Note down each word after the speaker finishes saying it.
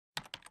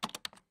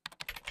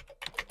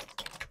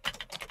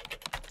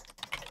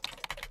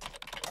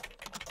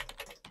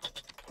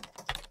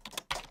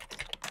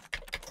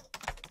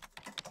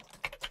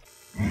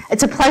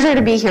It's a pleasure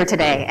to be here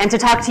today and to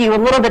talk to you a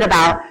little bit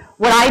about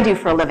what I do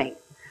for a living.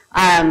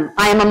 I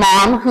am a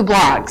mom who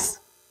blogs,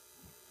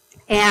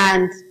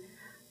 and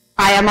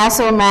I am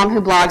also a mom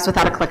who blogs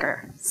without a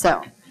clicker.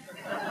 So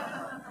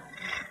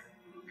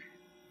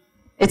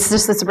it's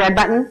just this red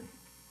button,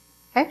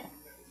 okay?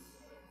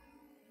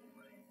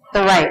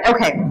 The right,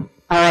 okay,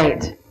 all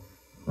right.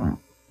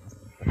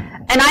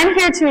 And I'm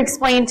here to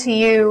explain to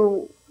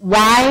you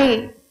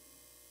why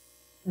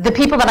the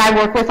people that I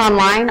work with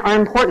online are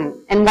important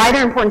and why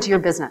they're important to your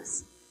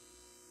business.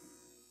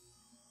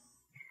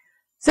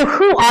 So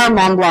who are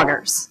mom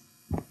bloggers?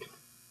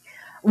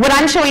 What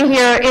I'm showing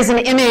here is an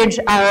image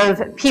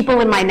of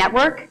people in my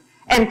network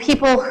and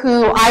people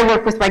who I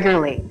work with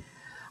regularly.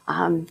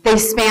 They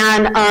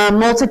span a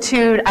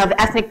multitude of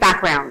ethnic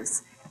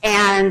backgrounds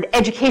and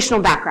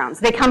educational backgrounds.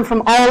 They come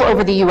from all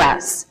over the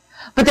US.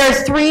 But there are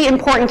three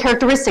important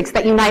characteristics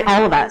that unite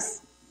all of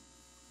us.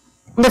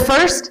 The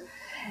first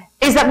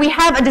is that we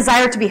have a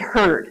desire to be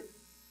heard.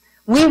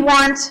 We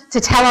want to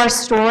tell our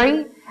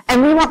story,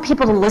 and we want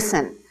people to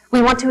listen.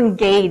 We want to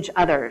engage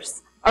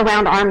others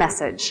around our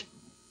message.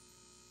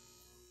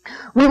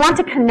 We want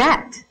to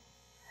connect.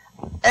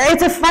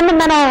 It's a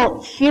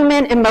fundamental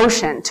human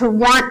emotion to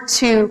want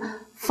to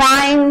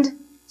find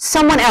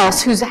someone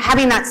else who's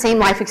having that same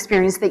life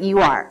experience that you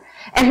are,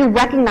 and who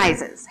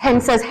recognizes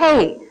and says,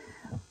 hey,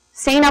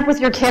 staying up with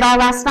your kid all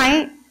last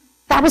night,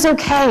 that was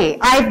okay.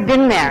 I've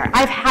been there.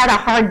 I've had a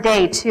hard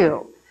day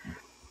too.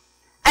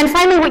 And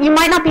finally, what you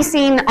might not be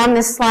seeing on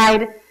this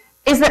slide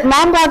is that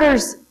mom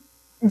bloggers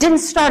didn't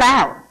start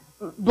out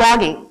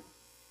blogging.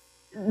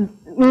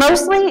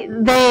 Mostly,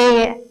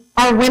 they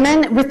are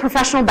women with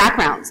professional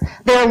backgrounds.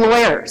 They are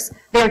lawyers.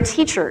 They are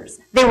teachers.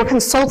 They were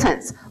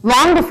consultants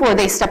long before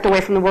they stepped away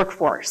from the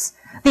workforce.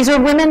 These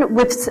are women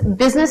with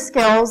business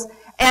skills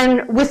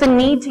and with a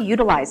need to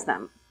utilize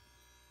them.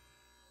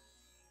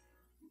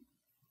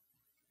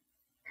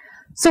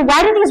 So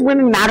why do these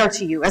women matter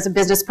to you as a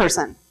business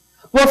person?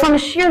 Well, from a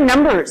sheer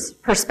numbers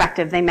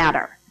perspective, they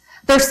matter.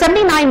 There are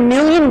 79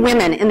 million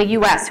women in the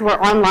US who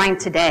are online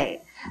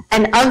today.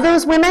 And of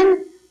those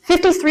women,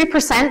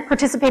 53%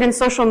 participate in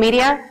social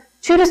media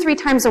 2 to 3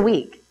 times a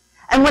week.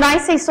 And when I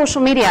say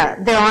social media,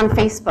 they're on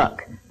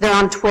Facebook, they're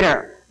on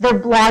Twitter, they're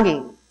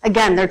blogging.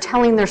 Again, they're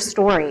telling their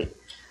story.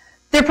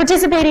 They're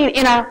participating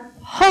in a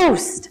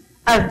host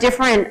of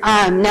different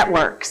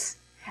networks.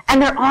 And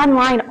they're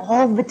online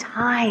all the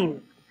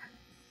time.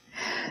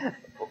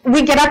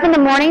 We get up in the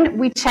morning,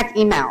 we check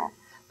email.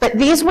 But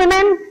these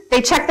women,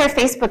 they check their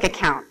Facebook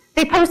account.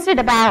 They posted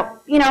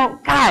about,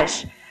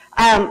 gosh,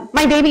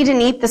 my baby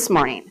didn't eat this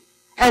morning.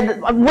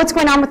 What's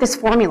going on with this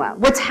formula?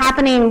 What's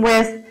happening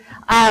with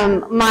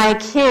my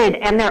kid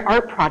and their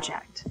art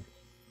project?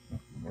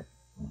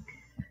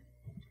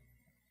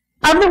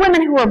 Of the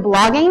women who are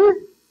blogging,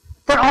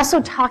 they're also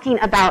talking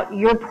about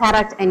your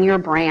product and your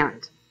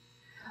brand.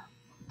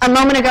 A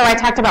moment ago, I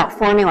talked about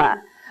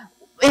formula.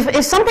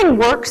 If something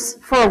works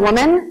for a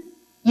woman,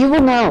 you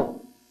will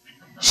know.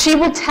 She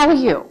will tell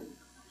you.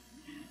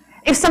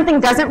 If something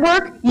doesn't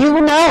work, you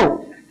will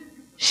know.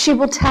 She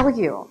will tell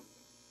you.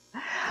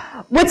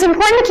 What's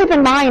important to keep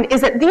in mind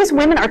is that these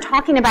women are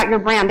talking about your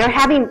brand. They're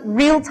having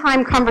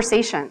real-time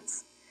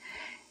conversations.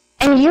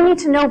 And you need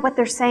to know what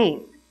they're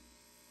saying.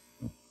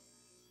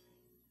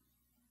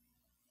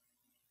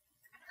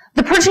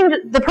 The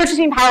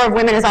purchasing power of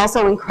women is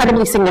also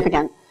incredibly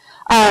significant.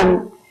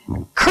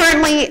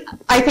 Currently,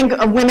 I think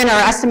women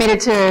are estimated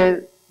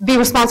to be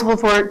responsible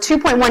for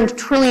 $2.1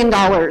 trillion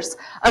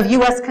of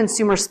US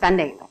consumer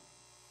spending.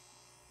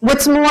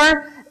 What's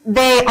more,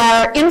 they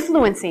are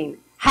influencing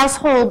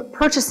household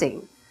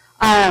purchasing,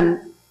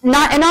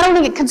 not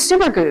only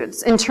consumer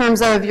goods in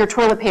terms of your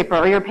toilet paper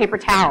or your paper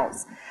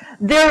towels.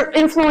 They're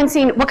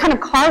influencing what kind of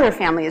car their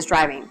family is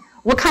driving,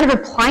 what kind of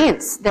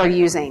appliance they're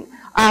using,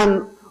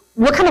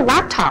 what kind of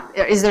laptop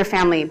is their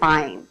family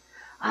buying.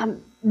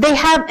 They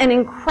have an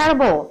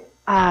incredible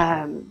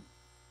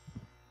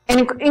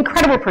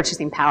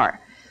purchasing power.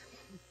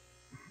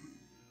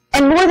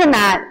 And more than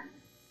that,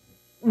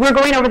 we're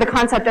going over the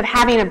concept of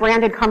having a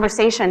branded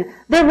conversation.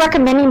 They're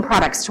recommending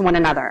products to one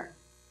another.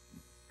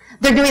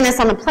 They're doing this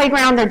on the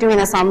playground. They're doing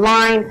this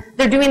online.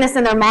 They're doing this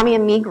in their Mommy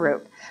and Me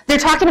group. They're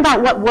talking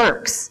about what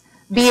works,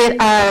 be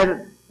it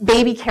a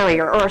baby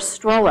carrier or a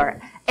stroller.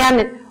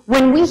 And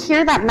when we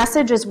hear that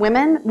message as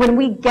women, when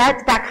we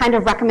get that kind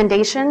of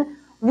recommendation,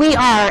 we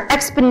are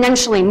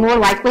exponentially more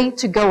likely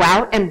to go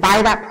out and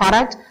buy that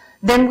product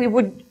than we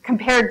would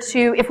compared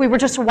to if we were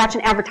just to watch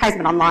an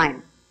advertisement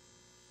online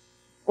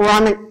or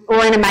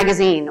in a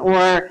magazine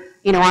or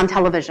on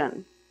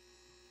television.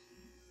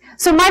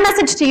 So my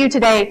message to you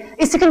today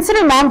is to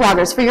consider mom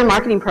bloggers for your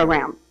marketing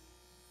program.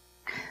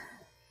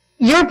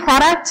 Your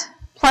product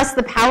plus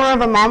the power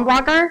of a mom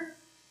blogger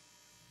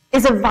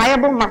is a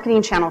viable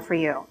marketing channel for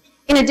you.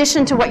 In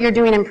addition to what you're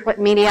doing in print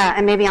media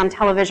and maybe on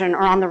television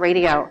or on the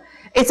radio,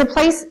 it's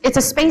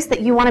a space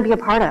that you want to be a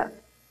part of.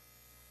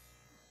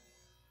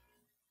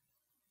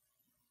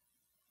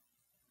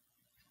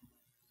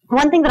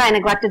 One thing that I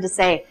neglected to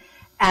say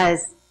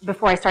as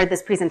before I started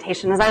this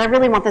presentation is that I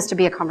really want this to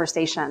be a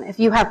conversation. If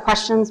you have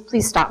questions,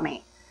 please stop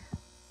me.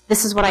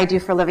 This is what I do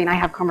for a living. I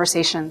have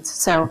conversations.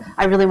 So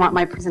I really want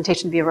my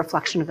presentation to be a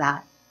reflection of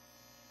that.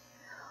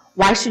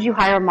 Why should you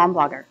hire a mom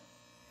blogger?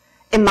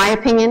 In my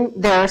opinion,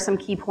 there are some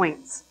key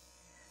points.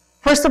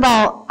 First of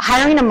all,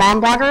 hiring a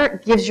mom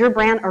blogger gives your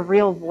brand a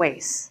real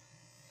voice.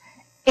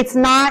 It's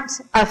not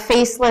a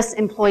faceless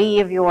employee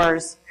of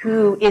yours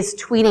who is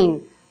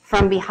tweeting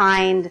from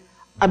behind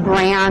a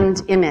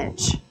brand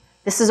image.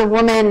 This is a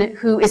woman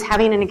who is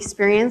having an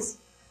experience,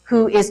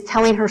 who is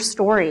telling her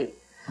story.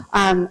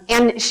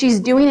 And she's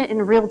doing it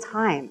in real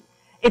time.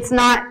 It's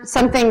not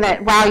something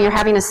that, wow, you're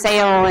having a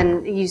sale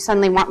and you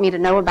suddenly want me to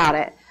know about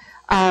it.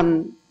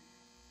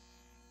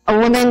 A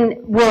woman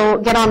will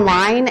get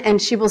online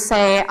and she will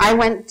say, I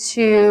went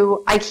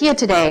to IKEA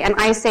today and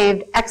I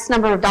saved X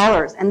number of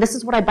dollars and this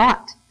is what I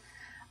bought.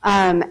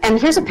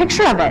 And here's a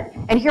picture of it.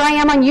 And here I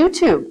am on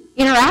YouTube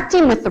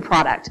interacting with the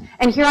product.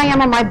 And here I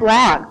am on my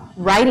blog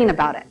writing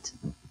about it.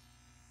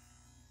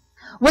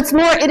 What's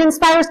more, it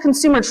inspires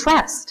consumer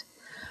trust.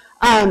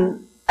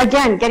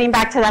 Again, getting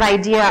back to that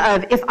idea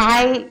of if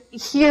I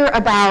hear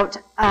about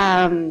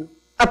a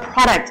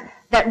product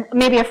that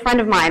maybe a friend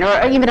of mine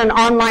or even an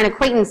online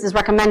acquaintance is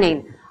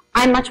recommending,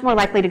 I'm much more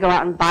likely to go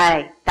out and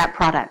buy that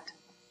product.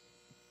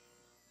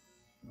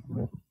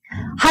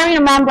 Hiring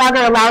a mom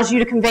blogger allows you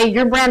to convey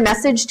your brand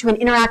message to an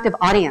interactive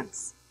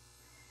audience.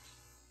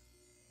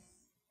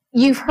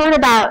 You've heard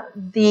about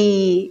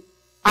the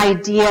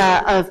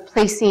idea of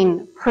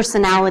placing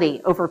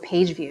personality over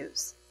page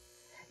views.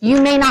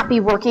 You may not be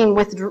working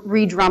with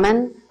Ree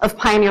Drummond of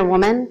Pioneer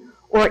Woman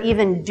or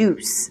even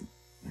Deuce,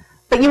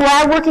 but you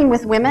are working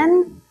with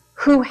women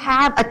who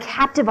have a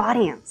captive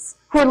audience,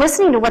 who are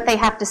listening to what they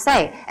have to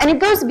say. And it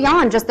goes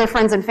beyond just their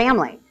friends and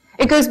family.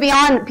 It goes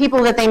beyond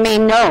people that they may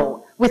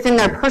know within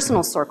their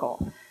personal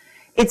circle.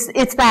 It's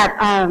that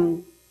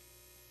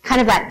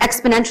kind of that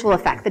exponential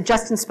effect that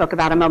Justin spoke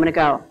about a moment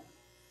ago.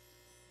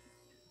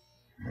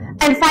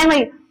 And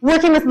finally,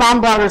 working with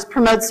mom bloggers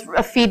promotes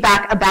a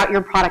feedback about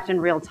your product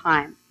in real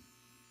time.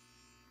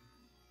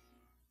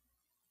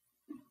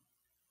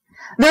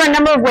 There are a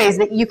number of ways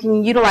that you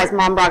can utilize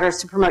mom bloggers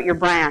to promote your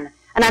brand.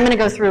 And I'm going to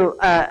go through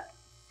a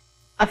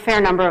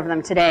fair number of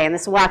them today, and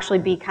this will actually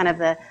be kind of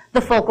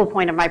the focal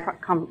point of my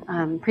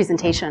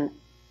presentation.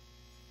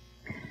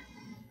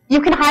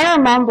 You can hire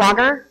a mom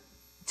blogger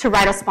to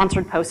write a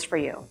sponsored post for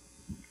you.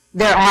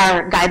 There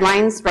are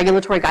guidelines,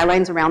 regulatory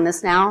guidelines around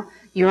this now.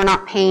 You are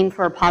not paying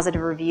for a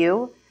positive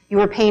review. You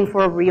are paying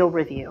for a real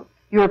review.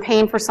 You are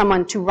paying for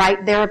someone to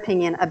write their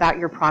opinion about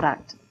your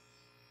product.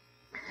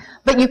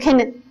 But you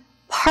can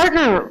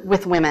partner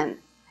with women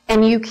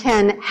and you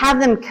can have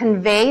them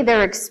convey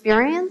their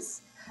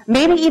experience,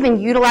 maybe even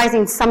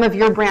utilizing some of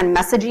your brand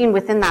messaging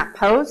within that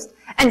post,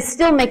 and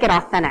still make it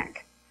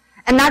authentic.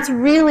 And that's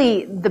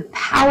really the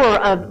power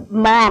of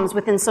moms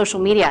within social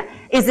media,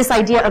 is this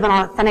idea of an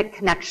authentic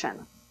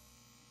connection.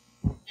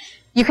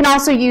 You can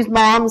also use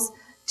moms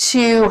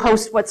to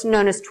host what's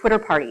known as Twitter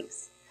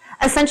parties.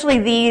 Essentially,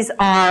 these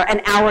are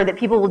an hour that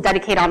people will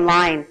dedicate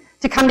online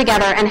to come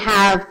together and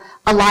have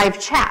a live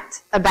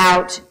chat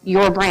about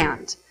your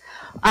brand.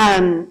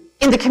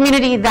 In the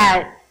community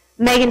that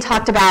Megan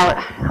talked about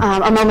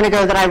a moment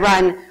ago that I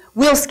run,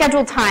 we'll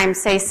schedule time,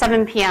 say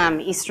 7 p.m.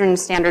 Eastern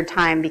Standard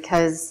Time,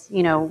 because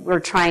we're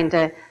trying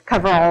to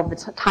cover all the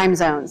time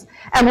zones.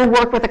 And we'll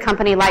work with a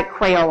company like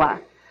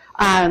Crayola.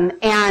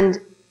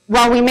 And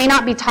while we may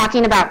not be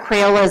talking about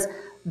Crayola's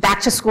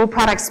back-to-school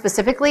products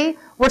specifically,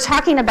 we're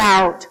talking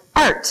about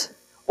art,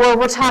 or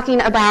we're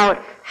talking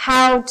about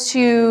how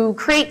to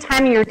create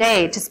time in your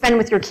day to spend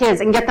with your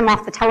kids and get them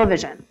off the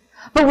television.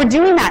 But we're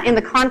doing that in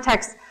the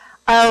context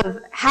of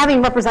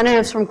having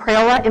representatives from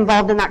Crayola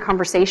involved in that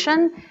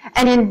conversation.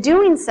 And in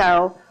doing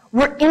so,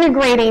 we're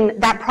integrating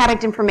that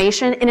product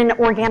information in an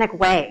organic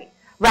way,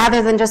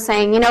 rather than just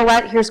saying, you know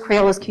what, here's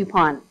Crayola's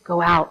coupon.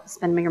 Go out,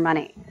 spend your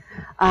money.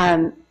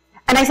 And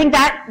I think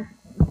that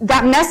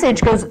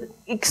message goes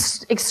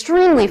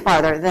extremely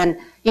farther than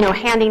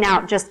handing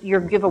out just your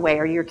giveaway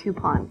or your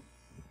coupon.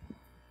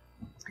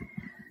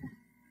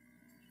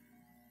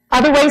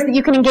 Other ways that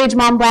you can engage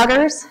mom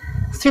bloggers,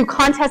 through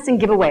contests and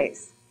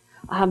giveaways.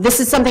 This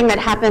is something that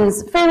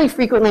happens fairly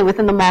frequently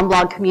within the mom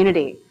blog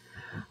community.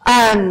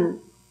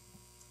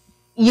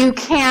 You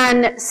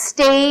can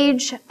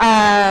stage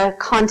a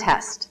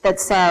contest that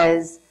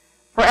says,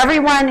 for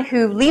everyone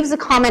who leaves a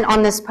comment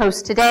on this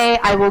post today,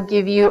 I will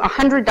give you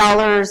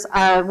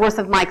 $100 worth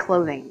of my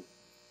clothing.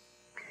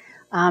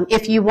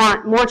 If you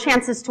want more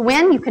chances to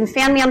win, you can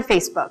fan me on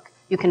Facebook.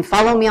 You can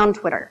follow me on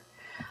Twitter.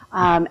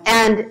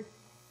 And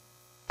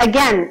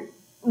again,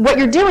 what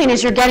you're doing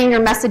is you're getting your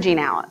messaging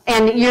out,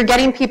 and you're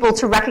getting people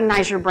to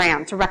recognize your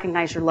brand, to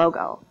recognize your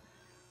logo.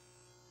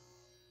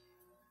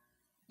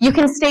 You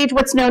can stage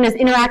what's known as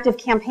interactive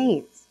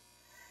campaigns.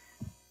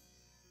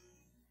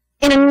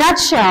 In a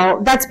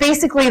nutshell, that's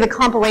basically the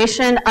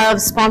compilation of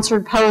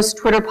sponsored posts,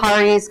 Twitter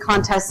parties,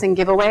 contests, and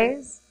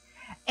giveaways.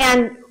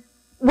 And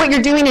what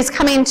you're doing is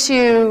coming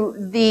to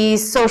the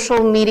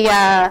social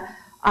media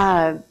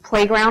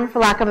playground, for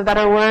lack of a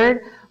better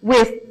word,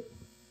 with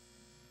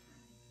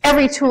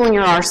every tool in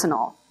your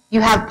arsenal. You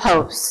have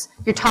posts.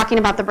 You're talking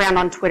about the brand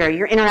on Twitter.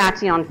 You're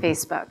interacting on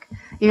Facebook.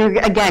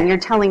 You're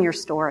telling your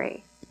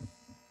story.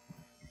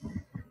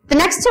 The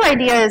next two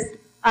ideas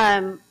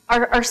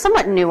are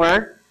somewhat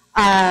newer.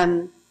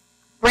 Brand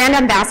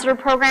ambassador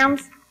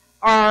programs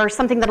are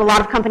something that a lot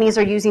of companies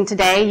are using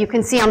today. You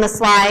can see on the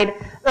slide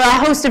a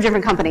host of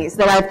different companies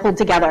that I've pulled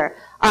together.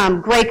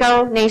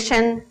 Graco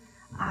Nation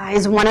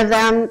is one of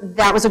them.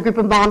 That was a group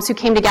of moms who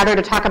came together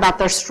to talk about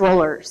their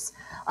strollers.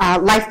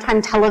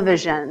 Lifetime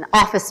Television,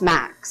 Office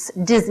Max,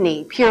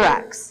 Disney,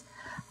 Purex,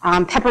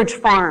 Pepperidge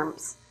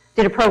Farms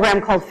did a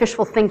program called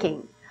Fishful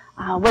Thinking.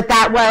 What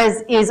that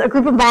was is a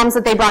group of moms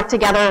that they brought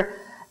together,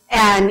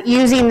 and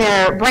using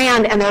their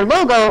brand and their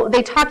logo,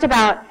 they talked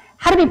about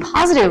how to be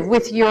positive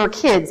with your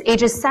kids,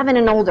 ages 7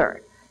 and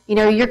older. You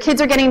know, your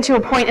kids are getting to a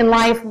point in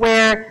life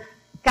where,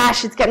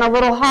 gosh, it's getting a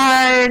little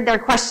hard, they're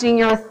questioning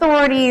your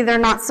authority, they're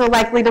not so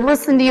likely to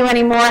listen to you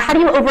anymore. How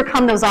do you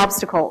overcome those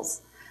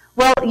obstacles?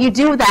 Well, you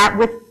do that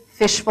with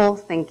fishful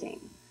thinking.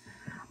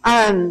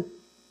 Walmart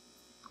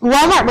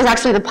was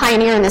actually the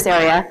pioneer in this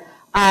area.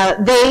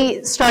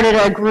 They started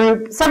a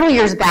group several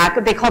years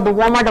back they called the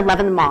Walmart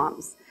 11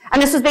 Moms.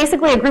 And this was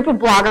basically a group of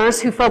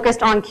bloggers who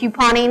focused on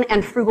couponing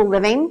and frugal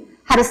living,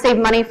 how to save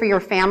money for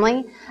your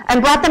family,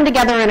 and brought them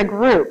together in a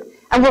group.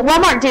 And what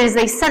Walmart did is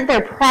they sent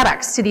their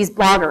products to these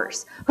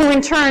bloggers, who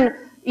in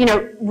turn,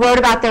 wrote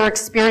about their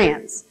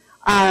experience,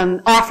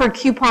 offered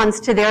coupons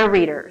to their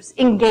readers,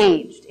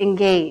 engaged.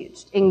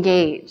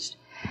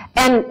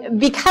 And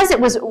because it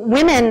was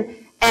women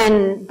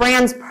and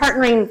brands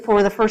partnering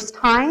for the first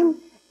time,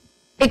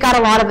 it got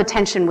a lot of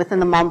attention within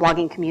the mom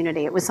blogging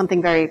community. It was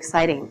something very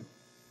exciting.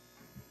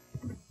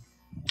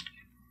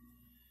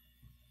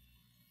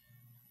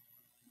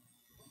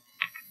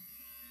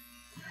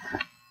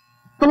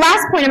 The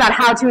last point about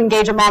how to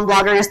engage a mom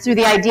blogger is through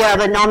the idea of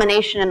a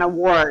nomination and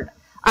award.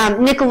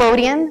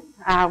 Nickelodeon,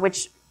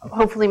 which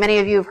hopefully many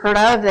of you have heard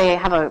of, they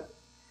have a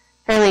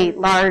fairly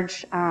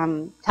large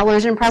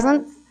television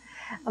presence.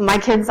 My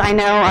kids, I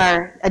know,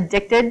 are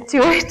addicted to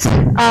it.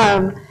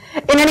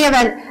 In any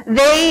event,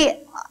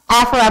 they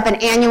offer up an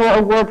annual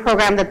award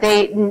program that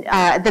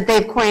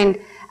they've coined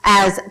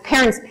as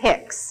Parents'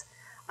 Picks.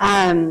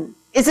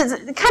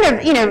 It's kind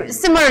of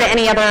similar to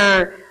any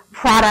other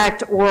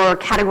product or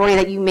category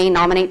that you may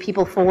nominate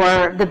people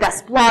for: the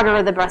best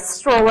blogger, the best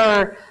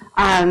stroller,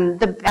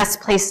 the best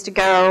place to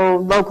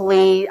go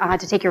locally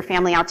to take your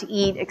family out to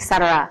eat,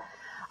 etc.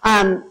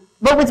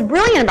 But what's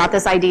brilliant about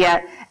this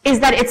idea is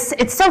that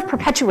it's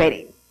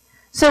self-perpetuating.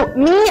 So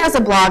me as a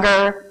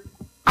blogger,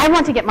 I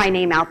want to get my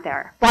name out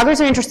there.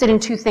 Bloggers are interested in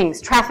two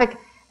things: traffic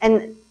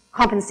and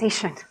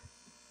compensation.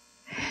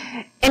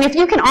 And if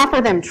you can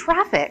offer them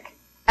traffic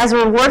as a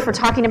reward for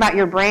talking about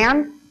your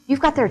brand, you've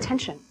got their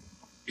attention.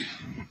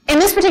 In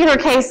this particular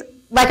case,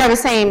 like I was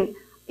saying,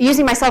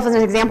 using myself as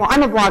an example,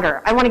 I'm a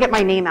blogger. I want to get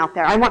my name out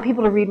there. I want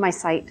people to read my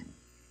site.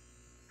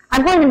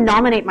 I'm going to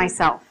nominate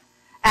myself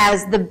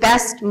as the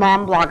best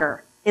mom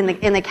blogger in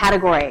the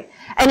category.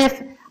 And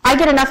if I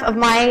get enough of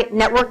my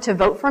network to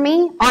vote for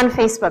me on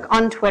Facebook,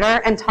 on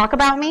Twitter, and talk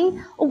about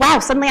me, oh wow,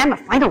 suddenly I'm a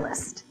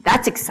finalist.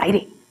 That's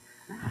exciting.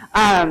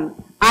 I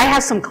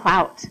have some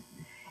clout.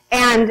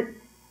 And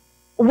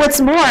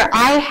what's more,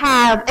 I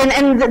have,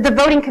 and the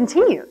voting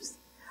continues.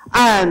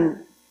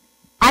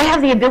 I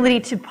have the ability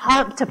to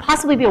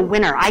possibly be a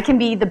winner. I can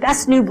be the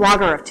best new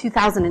blogger of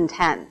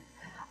 2010.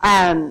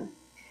 And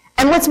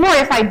what's more,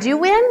 if I do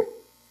win,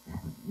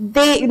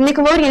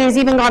 Nickelodeon has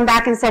even gone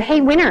back and said,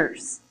 hey,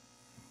 winners,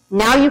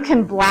 now you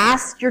can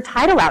blast your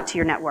title out to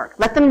your network.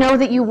 Let them know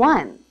that you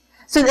won.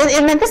 So,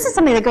 and then this is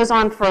something that goes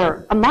on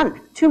for a month,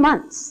 2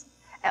 months,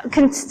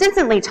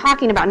 consistently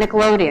talking about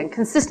Nickelodeon,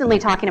 consistently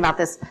talking about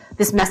this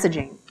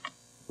messaging.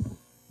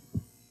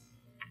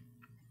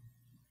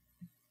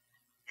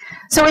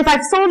 So if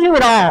I've sold you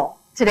at all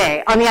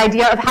today on the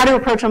idea of how to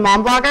approach a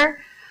mom blogger,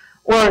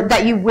 or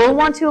that you will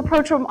want to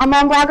approach a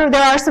mom blogger,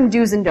 there are some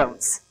do's and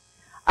don'ts.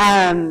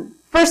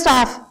 First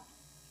off,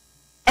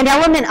 an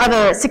element of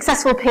a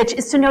successful pitch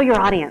is to know your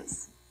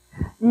audience.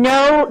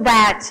 Know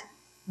that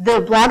the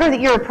blogger that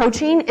you're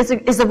approaching is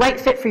the right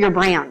fit for your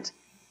brand.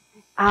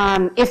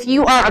 If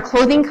you are a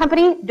clothing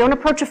company, don't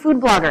approach a food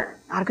blogger.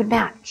 Not a good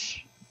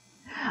match.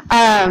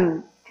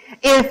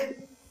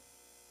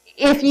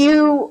 If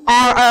you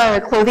are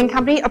a clothing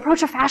company,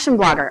 approach a fashion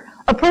blogger.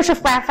 Approach a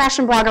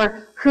fashion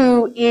blogger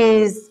who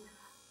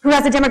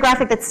has a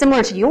demographic that's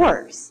similar to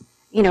yours.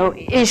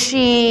 Is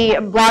she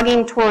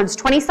blogging towards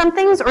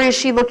 20-somethings, or is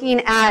she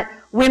looking at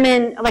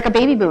women like a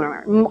baby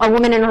boomer, a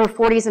woman in her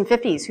 40s and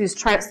 50s who's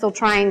still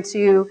trying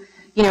to,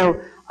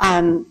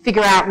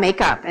 figure out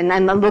makeup and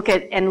then look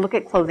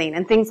at clothing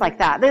and things like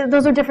that.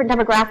 Those are different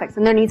demographics,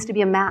 and there needs to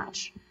be a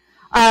match.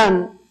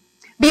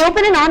 Be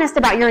open and honest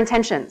about your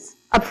intentions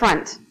up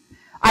front.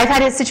 I've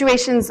had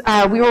situations,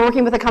 we were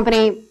working with a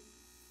company,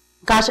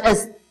 gosh,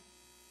 as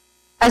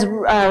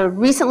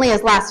recently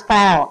as last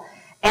fall,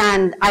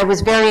 and I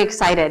was very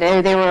excited.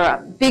 They were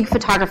a big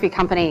photography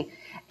company,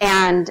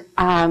 and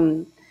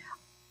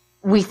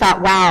we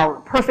thought,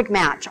 wow, perfect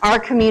match. Our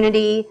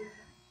community,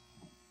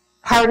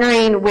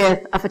 partnering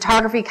with a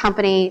photography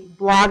company,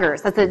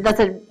 bloggers. That's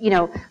a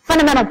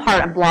fundamental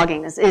part of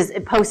blogging is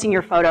posting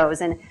your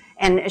photos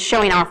and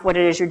showing off what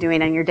it is you're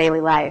doing in your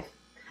daily life.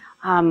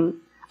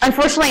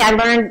 Unfortunately, I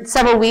learned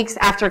several weeks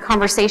after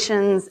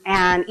conversations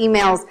and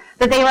emails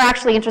that they were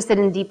actually interested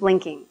in deep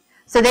linking.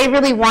 So they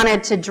really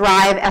wanted to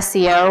drive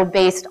SEO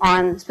based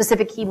on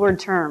specific keyword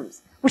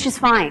terms, which is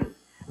fine.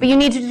 But you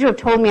need to have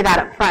told me that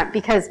up front,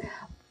 because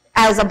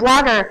as a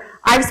blogger,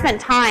 I've spent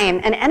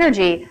time and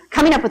energy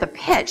coming up with a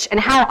pitch and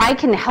how I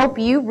can help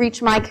you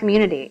reach my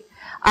community.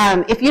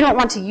 If you don't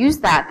want to use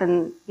that,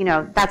 then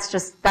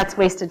that's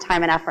wasted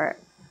time and effort.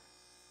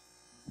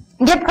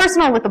 Get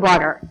personal with the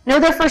blogger. Know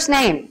their first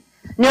name.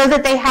 Know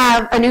that they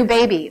have a new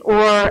baby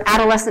or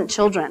adolescent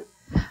children.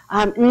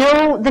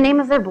 Know the name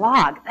of their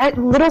blog.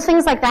 Little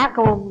things like that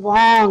go a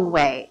long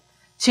way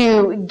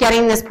to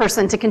getting this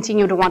person to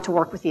continue to want to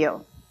work with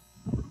you.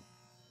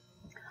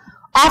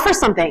 Offer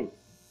something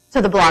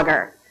to the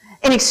blogger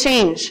in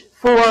exchange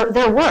for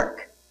their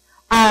work.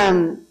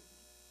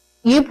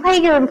 You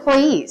pay your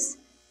employees.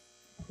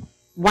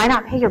 Why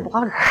not pay your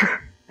blogger?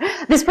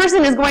 This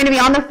person is going to be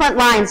on the front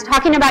lines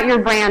talking about your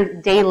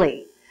brand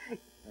daily.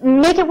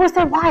 Make it worth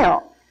their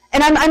while.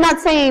 And I'm not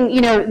saying,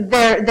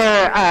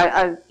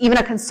 they're even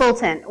a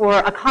consultant or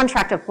a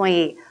contract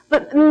employee,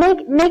 but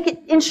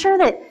ensure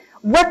that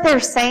what they're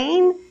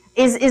saying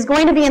is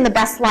going to be in the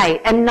best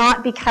light and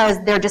not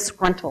because they're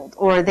disgruntled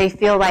or they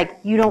feel like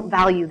you don't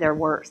value their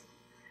worth.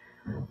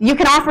 You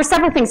can offer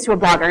several things to a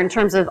blogger in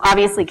terms of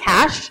obviously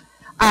cash,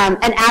 an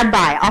ad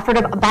buy, offer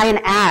to buy an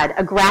ad,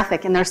 a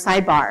graphic in their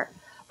sidebar.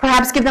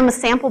 Perhaps give them a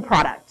sample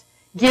product.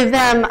 Give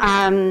them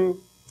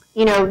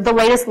the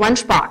latest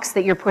lunchbox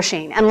that you're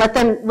pushing, and let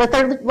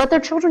their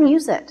children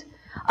use it.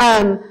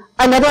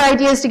 Another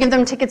idea is to give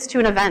them tickets to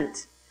an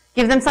event.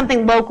 Give them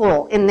something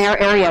local in their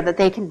area that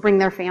they can bring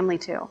their family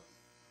to.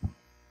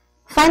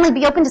 Finally,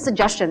 be open to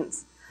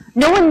suggestions.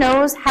 No one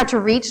knows how to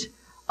reach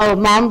a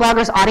mom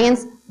blogger's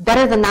audience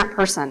better than that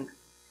person.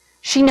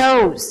 She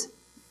knows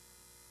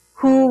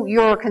who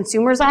your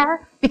consumers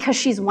are because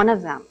she's one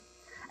of them.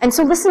 And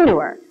so listen to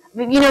her.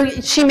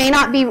 She may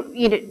not be,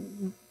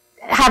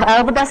 have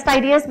all the best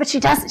ideas, but she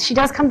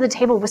does come to the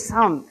table with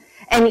some.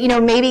 And,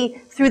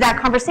 maybe through that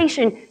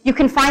conversation, you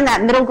can find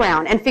that middle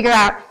ground and figure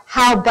out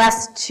how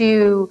best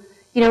to,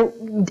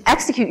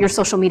 execute your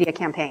social media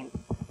campaign.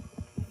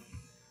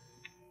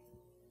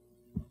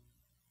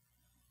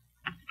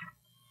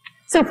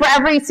 So for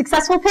every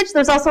successful pitch,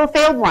 there's also a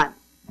failed one.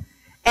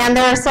 And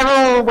there are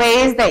several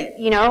ways that,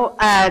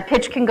 a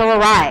pitch can go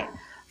awry.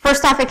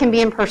 First off, it can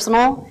be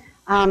impersonal.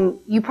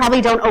 You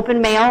probably don't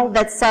open mail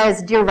that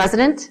says, "Dear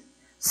resident."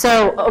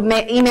 So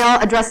email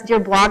addressed "Dear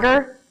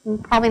blogger,"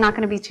 probably not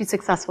going to be too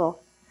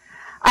successful.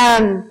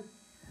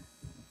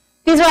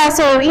 These are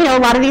also, a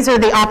lot of these are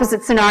the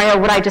opposite scenario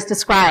of what I just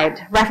described,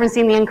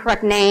 referencing the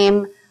incorrect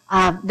name,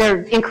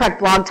 their incorrect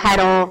blog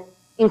title,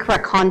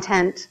 incorrect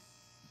content.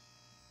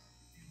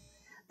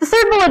 The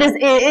third bullet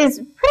is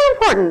pretty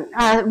important,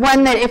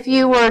 one that if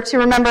you were to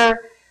remember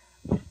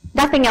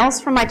nothing else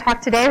from my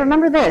talk today,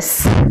 remember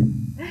this.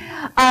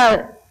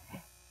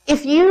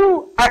 If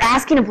you are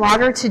asking a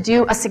blogger to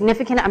do a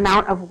significant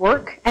amount of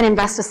work and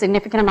invest a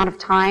significant amount of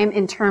time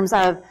in terms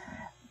of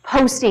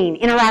posting,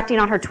 interacting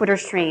on her Twitter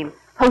stream,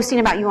 posting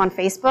about you on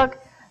Facebook,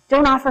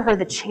 don't offer her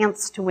the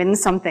chance to win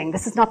something.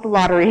 This is not the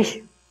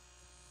lottery.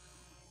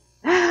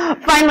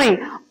 Finally,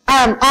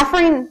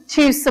 offering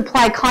to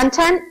supply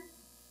content.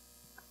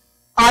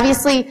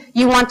 Obviously,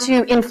 you want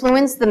to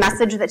influence the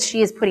message that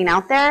she is putting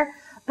out there,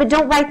 but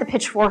don't write the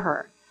pitch for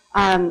her.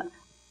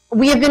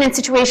 We have been in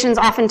situations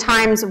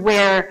oftentimes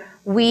where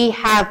we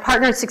have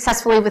partnered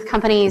successfully with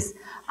companies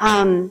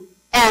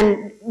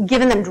and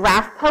given them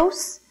draft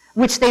posts,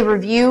 which they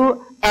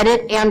review,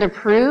 edit, and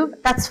approve.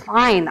 That's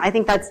fine. I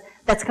think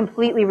that's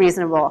completely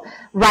reasonable.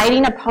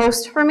 Writing a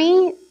post for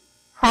me,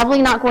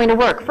 probably not going to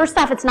work. First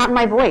off, it's not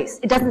my voice.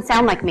 It doesn't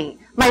sound like me.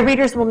 My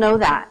readers will know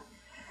that.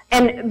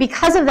 And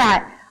because of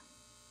that,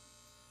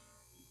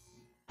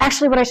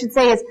 actually what I should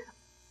say is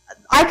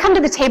I come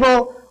to the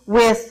table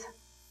with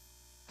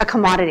a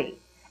commodity,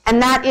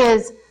 and that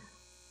is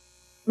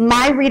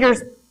my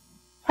readers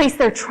place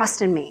their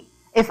trust in me.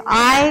 If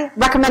I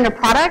recommend a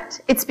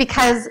product, it's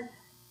because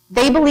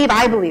they believe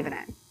I believe in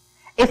it.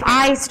 If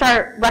I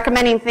start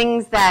recommending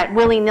things that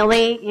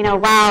willy-nilly,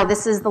 wow,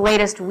 this is the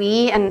latest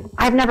Wii, and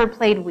I've never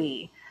played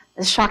Wii,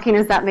 as shocking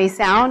as that may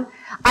sound,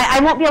 I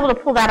won't be able to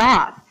pull that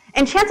off.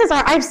 And chances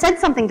are I've said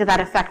something to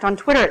that effect on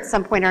Twitter at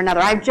some point or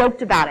another. I've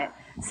joked about it,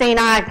 saying,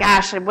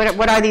 gosh,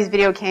 what are these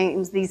video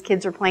games these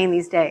kids are playing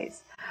these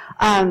days?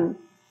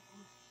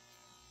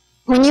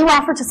 When you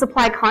offer to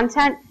supply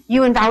content,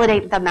 you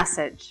invalidate the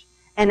message,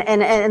 and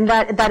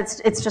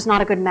it's just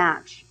not a good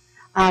match,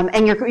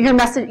 and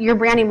your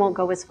branding won't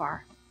go as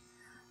far.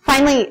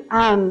 Finally,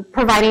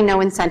 providing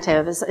no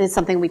incentive is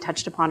something we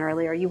touched upon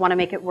earlier. You want to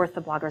make it worth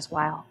the blogger's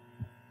while.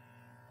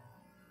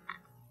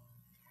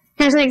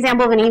 Here's an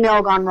example of an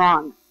email gone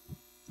wrong.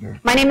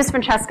 My name is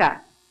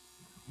Francesca,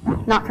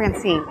 not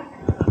Francine.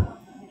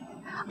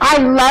 I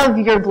love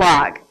your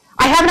blog.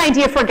 I have an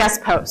idea for a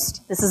guest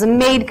post. This is a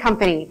maid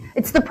company.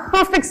 It's the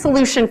perfect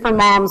solution for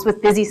moms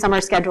with busy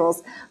summer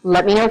schedules.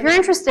 Let me know if you're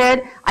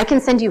interested. I can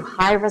send you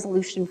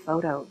high-resolution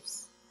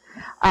photos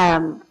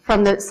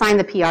from the Sign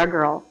the PR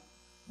Girl.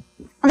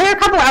 There are a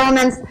couple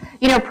elements,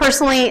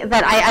 personally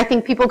that I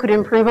think people could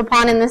improve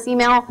upon in this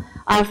email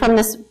from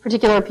this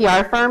particular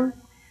PR firm.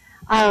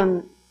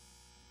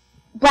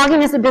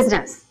 Blogging is a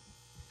business.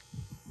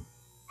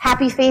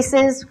 Happy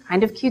faces,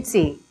 kind of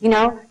cutesy,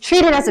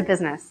 treat it as a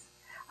business.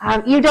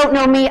 You don't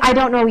know me, I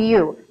don't know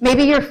you.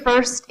 Maybe your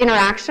first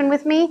interaction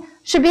with me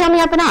should be on the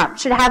up and up,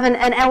 should have an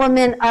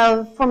element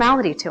of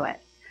formality to it.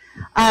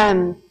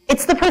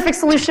 It's the perfect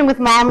solution with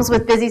moms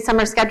with busy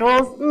summer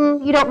schedules.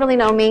 You don't really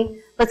know me.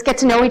 Let's get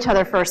to know each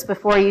other first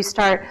before you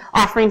start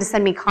offering to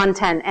send me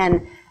content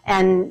and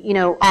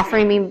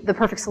offering me the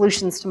perfect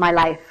solutions to my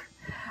life.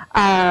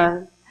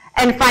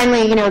 And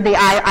finally, the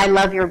I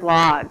love your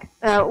blog.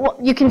 Well,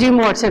 you can do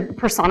more to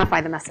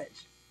personify the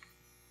message.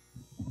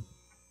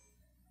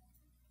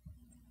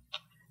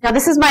 Now,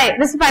 this is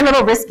my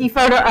little risky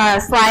photo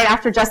slide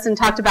after Justin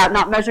talked about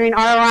not measuring ROI.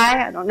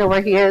 I don't know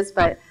where he is,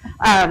 but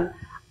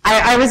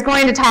I was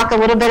going to talk a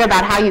little bit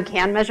about how you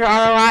can measure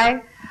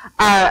ROI.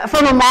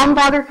 From a mom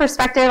blogger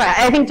perspective,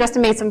 I think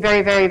Justin made some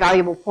very, very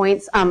valuable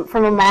points.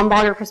 From a mom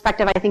blogger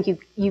perspective, I think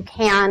you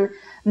can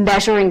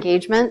measure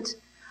engagement.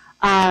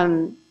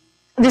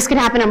 This can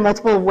happen in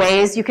multiple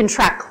ways. You can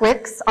track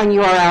clicks on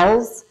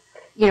URLs.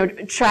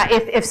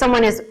 If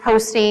someone is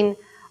posting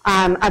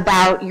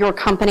about your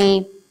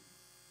company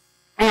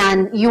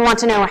and you want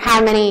to know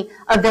how many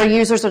of their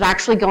users are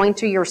actually going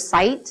to your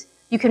site,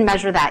 you can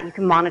measure that. You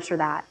can monitor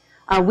that.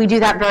 We do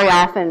that very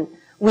often.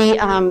 We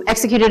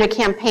executed a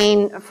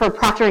campaign for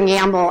Procter &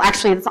 Gamble.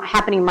 Actually, it's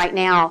happening right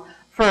now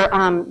for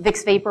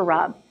Vicks Vapor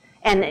Rub.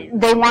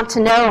 And they want to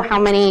know how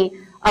many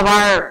of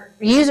our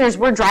users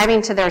we're driving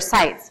to their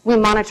sites. We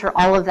monitor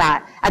all of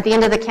that. At the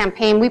end of the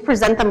campaign, we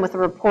present them with a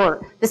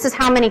report. This is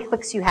how many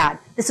clicks you had.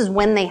 This is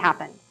when they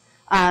happened.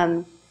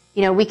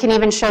 We can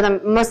even show them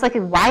most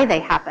likely why they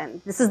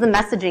happened. This is the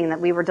messaging that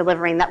we were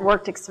delivering that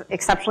worked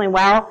exceptionally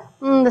well.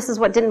 This is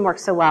what didn't work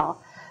so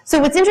well. So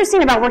what's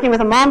interesting about working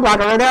with a mom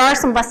blogger, there are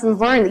some lessons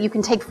learned that you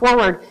can take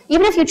forward,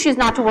 even if you choose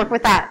not to work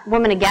with that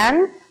woman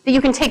again, that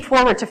you can take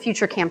forward to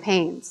future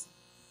campaigns.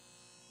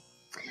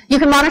 You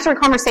can monitor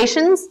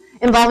conversations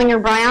involving your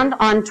brand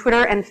on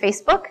Twitter and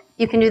Facebook.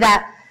 You can do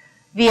that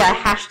via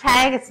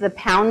hashtag. It's the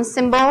pound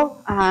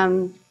symbol.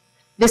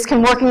 This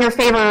can work in your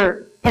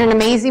favor in an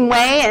amazing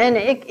way, and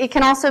it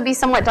can also be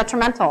somewhat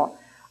detrimental.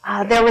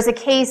 There was a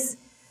case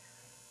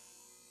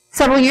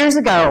several years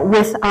ago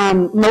with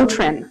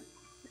Motrin,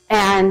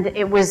 and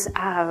it was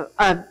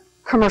a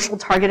commercial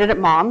targeted at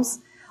moms,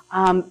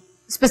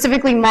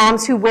 specifically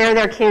moms who wear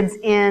their kids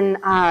in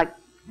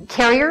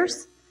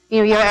carriers.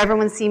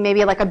 Everyone see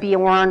maybe like a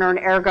Bjorn or an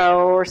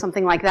Ergo or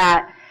something like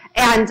that.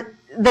 And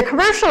the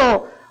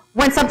commercial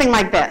went something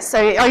like this.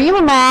 So are you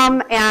a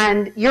mom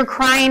and you're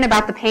crying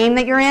about the pain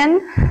that you're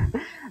in?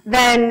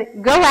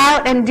 Then go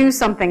out and do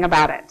something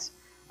about it.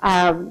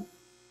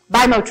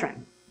 Buy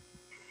Motrin.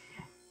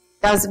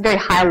 That was a very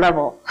high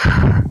level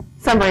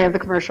summary of the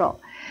commercial.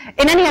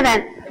 In any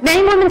event,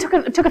 many women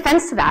took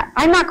offense to that.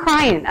 I'm not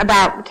crying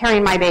about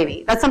carrying my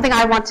baby. That's something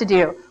I want to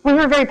do.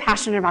 Women are very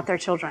passionate about their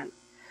children.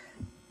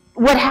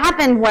 What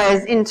happened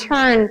was, in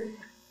turn,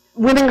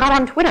 women got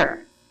on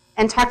Twitter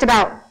and talked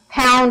about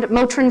pound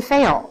Motrin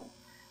fail.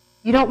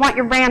 You don't want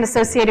your brand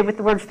associated with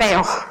the word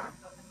fail.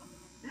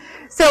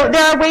 So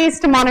there are ways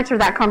to monitor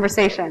that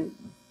conversation.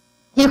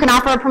 You can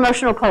offer a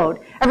promotional code.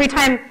 Every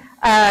time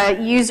a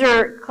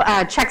user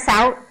checks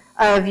out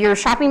of your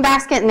shopping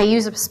basket and they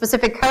use a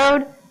specific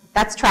code,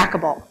 that's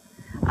trackable.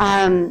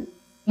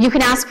 You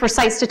can ask for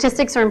site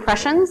statistics or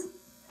impressions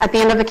at the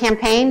end of a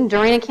campaign,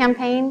 during a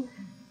campaign.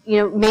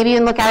 Maybe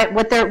even look at it,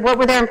 what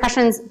were their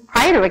impressions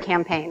prior to a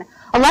campaign.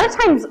 A lot of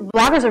times,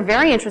 bloggers are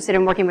very interested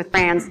in working with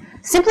brands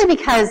simply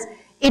because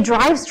it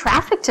drives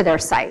traffic to their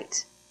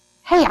site.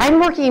 Hey, I'm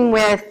working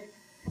with,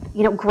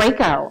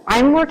 Graco.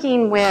 I'm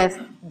working with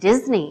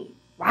Disney.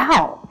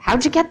 Wow,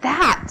 how'd you get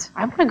that?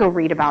 I want to go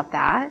read about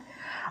that.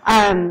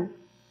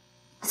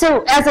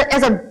 So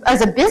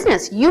as a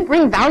business, you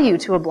bring value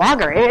to a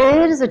blogger.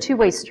 It is a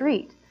two-way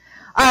street.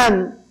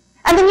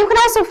 And then you can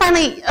also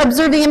finally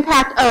observe the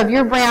impact of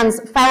your brand's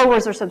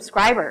followers or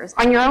subscribers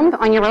on your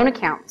own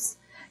accounts.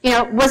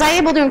 Was I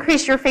able to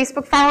increase your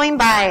Facebook following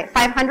by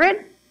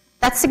 500?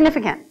 That's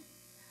significant.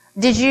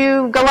 Did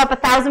you go up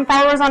 1,000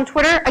 followers on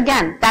Twitter?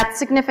 Again, that's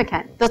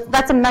significant.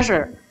 That's a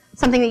measure,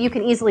 something that you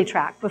can easily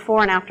track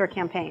before and after a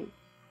campaign.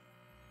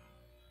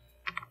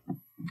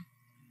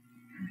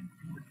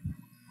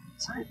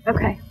 Sorry.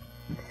 Okay.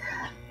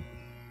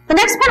 The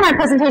next part of my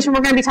presentation,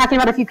 we're going to be talking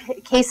about a few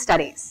case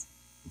studies.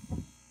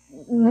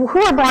 Who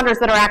are bloggers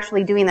that are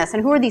actually doing this,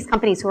 and who are these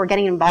companies who are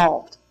getting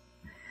involved?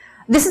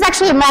 This is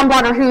actually a mom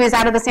blogger who is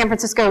out of the San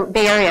Francisco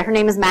Bay Area. Her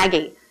name is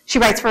Maggie. She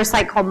writes for a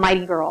site called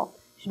Mighty Girl.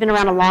 She's been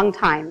around a long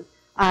time.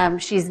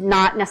 She's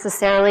not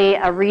necessarily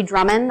a Ree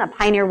Drummond, a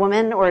pioneer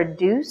woman, or a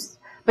Deuce,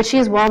 but she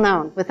is well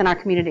known within our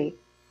community.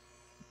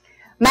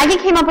 Maggie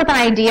came up with an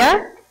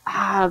idea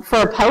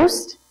for a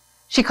post.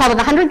 She called it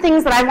 100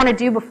 Things That I Want to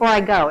Do Before I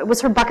Go. It was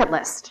her bucket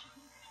list.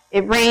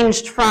 It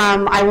ranged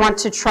from, I want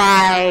to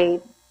try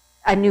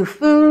a new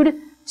food,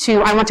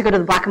 to I want to go to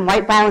the Black and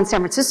White Ball in San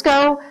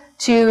Francisco,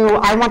 to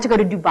I want to go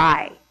to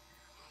Dubai.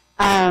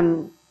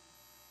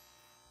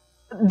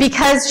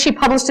 Because she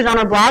published it on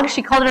her blog,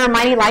 she called it her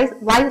Mighty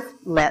Life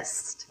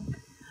List.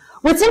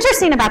 What's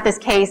interesting about this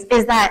case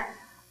is that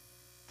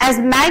as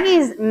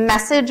Maggie's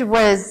message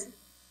was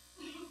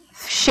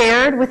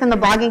shared within the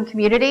blogging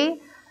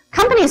community,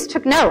 companies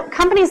took note.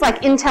 Companies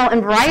like Intel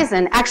and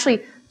Verizon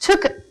actually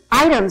took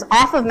items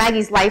off of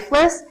Maggie's life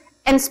list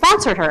and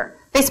sponsored her.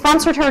 They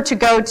sponsored her to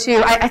go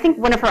to, I think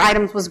one of her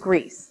items was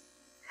Greece.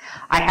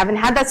 I haven't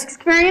had that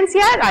experience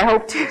yet. I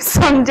hope to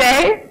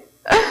someday.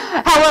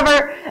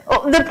 However,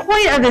 the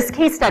point of this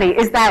case study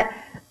is that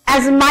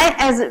as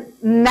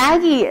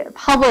Maggie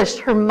published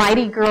her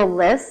Mighty Girl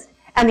list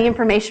and the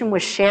information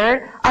was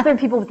shared, other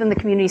people within the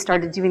community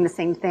started doing the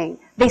same thing.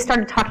 They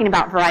started talking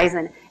about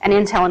Verizon and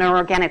Intel in an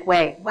organic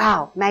way.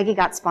 Wow, Maggie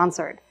got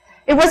sponsored.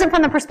 It wasn't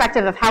from the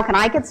perspective of how can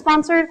I get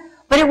sponsored,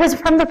 but it was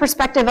from the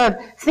perspective of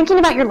thinking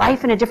about your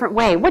life in a different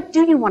way. What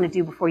do you want to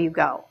do before you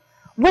go?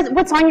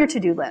 What's on your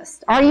to-do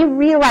list? Are you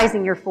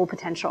realizing your full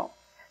potential?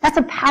 That's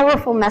a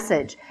powerful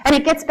message. And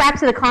it gets back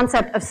to the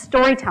concept of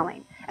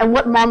storytelling and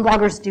what mom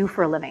bloggers do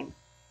for a living.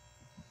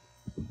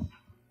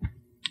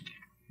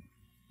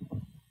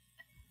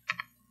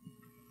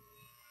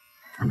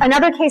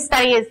 Another case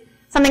study is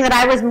something that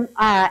I was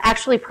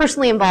actually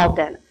personally involved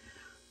in.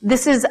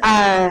 This is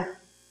a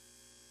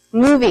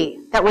movie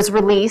that was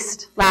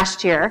released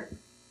last year.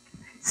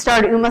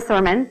 Starred Uma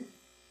Thurman.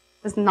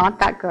 It was not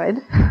that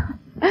good,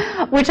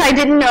 which I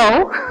didn't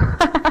know.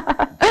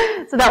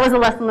 So that was a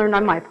lesson learned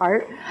on my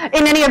part.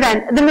 In any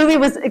event, the movie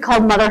was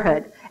called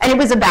Motherhood, and it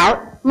was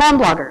about mom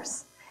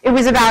bloggers. It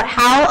was about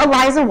how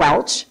Eliza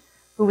Welch,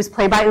 who was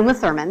played by Uma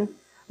Thurman,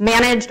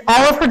 managed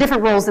all of her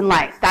different roles in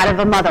life, that of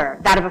a mother,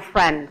 that of a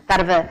friend,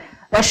 that of a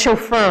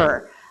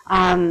chauffeur.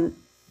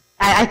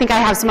 I think I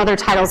have some other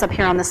titles up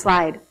here on the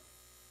slide.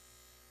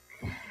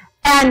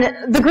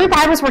 And the group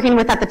I was working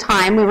with at the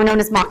time, we were known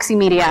as Moxie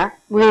Media.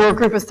 We were a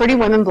group of 30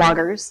 women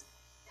bloggers.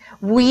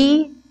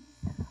 We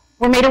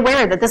were made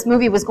aware that this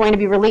movie was going to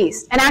be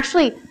released and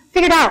actually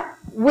figured out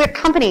what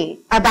company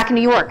back in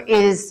New York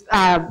is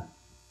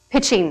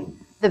pitching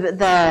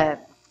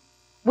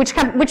which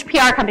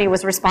PR company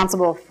was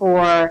responsible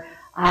for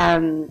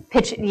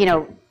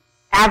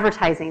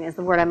advertising is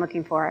the word I'm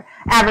looking for,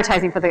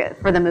 advertising for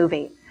the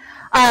movie.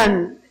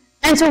 And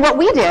so what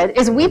we did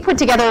is we put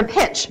together a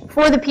pitch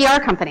for the PR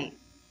company.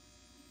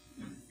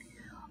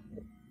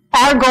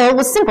 Our goal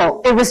was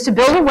simple. It was to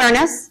build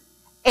awareness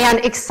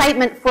and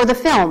excitement for the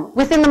film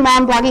within the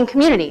mom blogging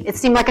community. It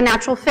seemed like a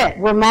natural fit.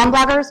 We're mom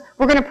bloggers.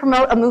 We're going to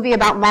promote a movie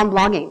about mom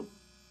blogging.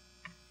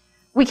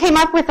 We came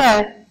up with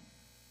a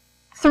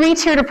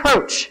 3-tiered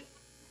approach.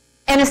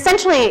 And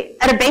essentially,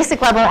 at a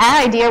basic level,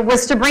 our idea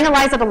was to bring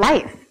Eliza to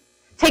life.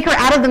 Take her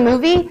out of the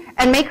movie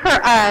and make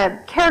her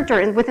a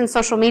character within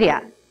social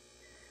media.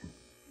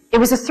 It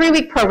was a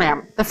 3-week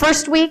program. The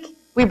first week,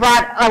 we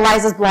brought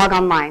Eliza's blog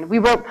online. We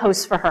wrote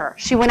posts for her.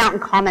 She went out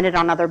and commented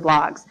on other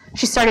blogs.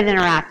 She started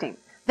interacting.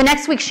 The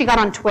next week, she got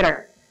on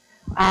Twitter.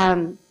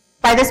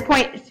 By this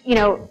point,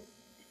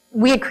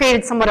 we had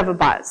created somewhat of a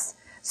buzz.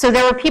 So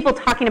there were people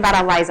talking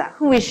about Eliza.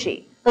 Who is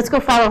she? Let's go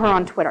follow her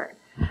on Twitter.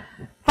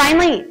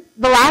 Finally,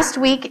 the last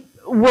week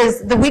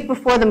was the week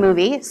before the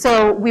movie,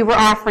 so we were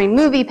offering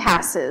movie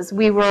passes.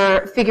 We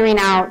were figuring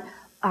out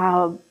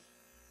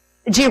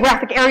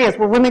geographic areas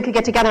where women could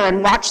get together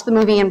and watch the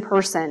movie in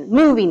person,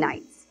 movie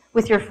nights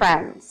with your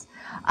friends.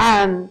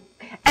 And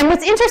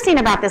what's interesting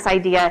about this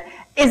idea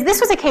is this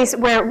was a case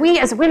where we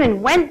as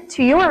women went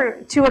to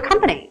a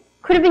company,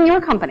 could have been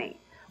your company.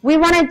 We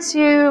wanted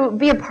to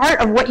be a part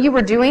of what you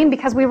were doing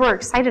because we were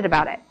excited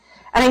about it.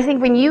 And I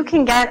think when you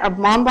can get a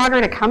mom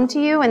blogger to come to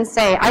you and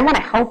say, I want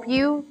to help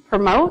you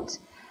promote,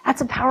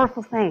 that's a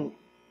powerful thing.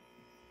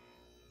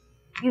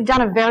 You've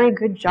done a very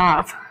good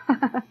job.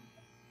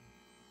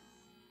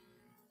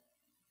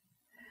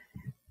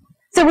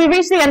 So we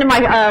reached the end of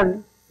my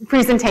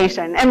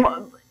presentation. And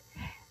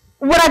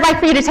what I'd like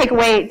for you to take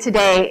away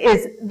today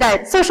is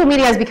that social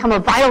media has become a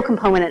vital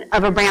component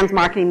of a brand's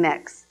marketing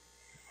mix.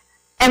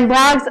 And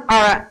blogs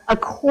are a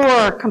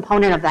core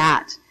component of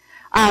that.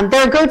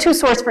 They're a go-to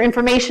source for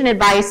information,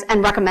 advice,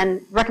 and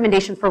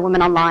recommendations for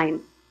women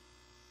online.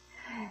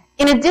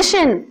 In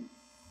addition,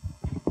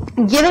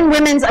 given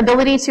women's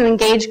ability to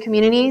engage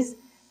communities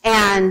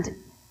and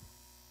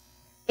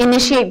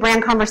initiate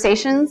brand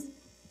conversations,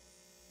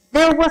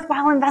 they're a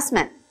worthwhile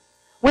investment.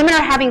 Women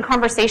are having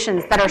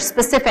conversations that are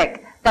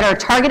specific, that are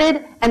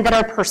targeted, and that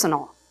are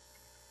personal.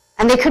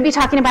 And they could be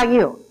talking about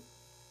you.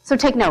 So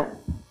take note.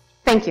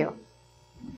 Thank you.